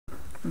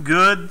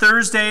Good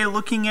Thursday.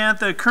 Looking at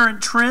the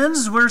current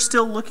trends, we're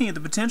still looking at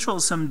the potential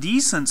of some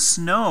decent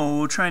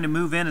snow trying to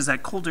move in as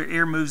that colder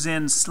air moves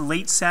in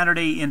late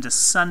Saturday into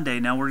Sunday.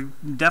 Now we're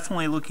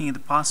definitely looking at the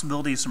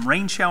possibility of some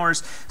rain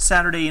showers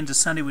Saturday into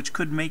Sunday, which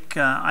could make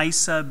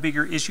ice a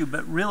bigger issue,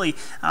 but really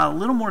a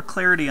little more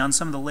clarity on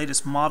some of the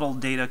latest model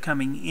data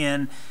coming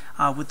in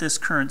with this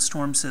current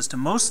storm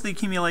system. Most of the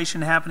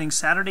accumulation happening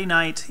Saturday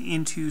night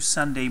into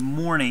Sunday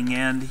morning,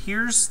 and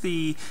here's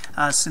the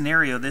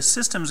scenario. This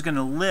system is going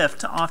to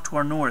lift off to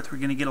our north. We're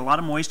going to get a lot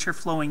of moisture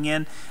flowing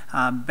in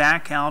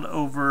back out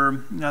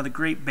over the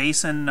Great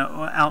Basin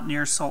out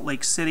near Salt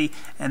Lake City,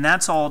 and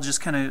that's all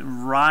just kind of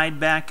ride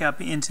back up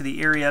into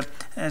the area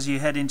as you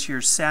head into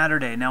your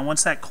Saturday. Now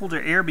once that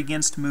colder air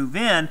begins to move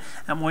in,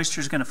 that moisture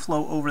is going to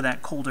flow over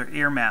that colder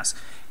air mass.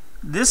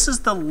 This is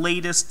the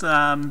latest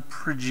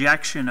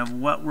projection of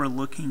what we're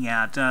looking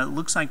at. It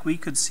looks like we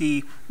could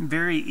see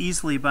very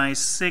easily by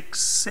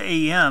 6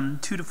 a.m.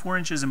 2 to 4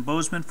 inches in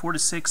Bozeman, 4 to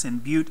 6 in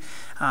Butte.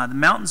 The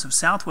mountains of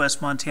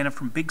southwest Montana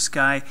from Big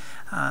Sky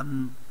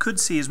could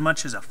see as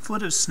much as a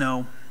foot of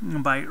snow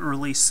by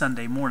early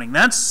Sunday morning.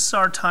 That's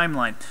our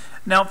timeline.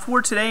 Now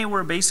for today,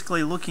 we're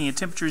basically looking at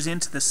temperatures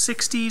into the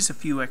 60s, a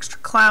few extra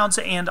clouds,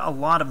 and a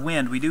lot of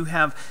wind. We do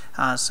have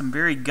some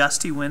very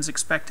gusty winds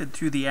expected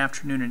through the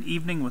afternoon and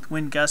evening, with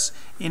wind gusts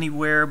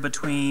anywhere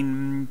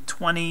between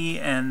 20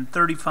 and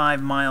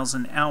 35 miles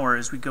an hour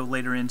as we go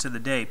later into the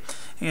day.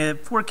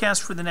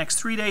 Forecast for the next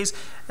 3 days,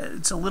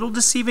 it's a little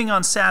deceiving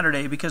on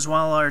Saturday because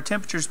while our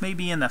temperatures may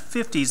be in the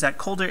 50s, that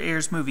colder air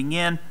is moving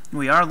in.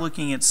 We are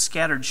looking at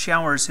scattered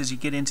showers as you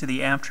get into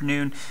the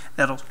afternoon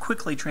that'll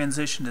quickly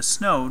transition to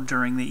snow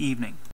during the evening.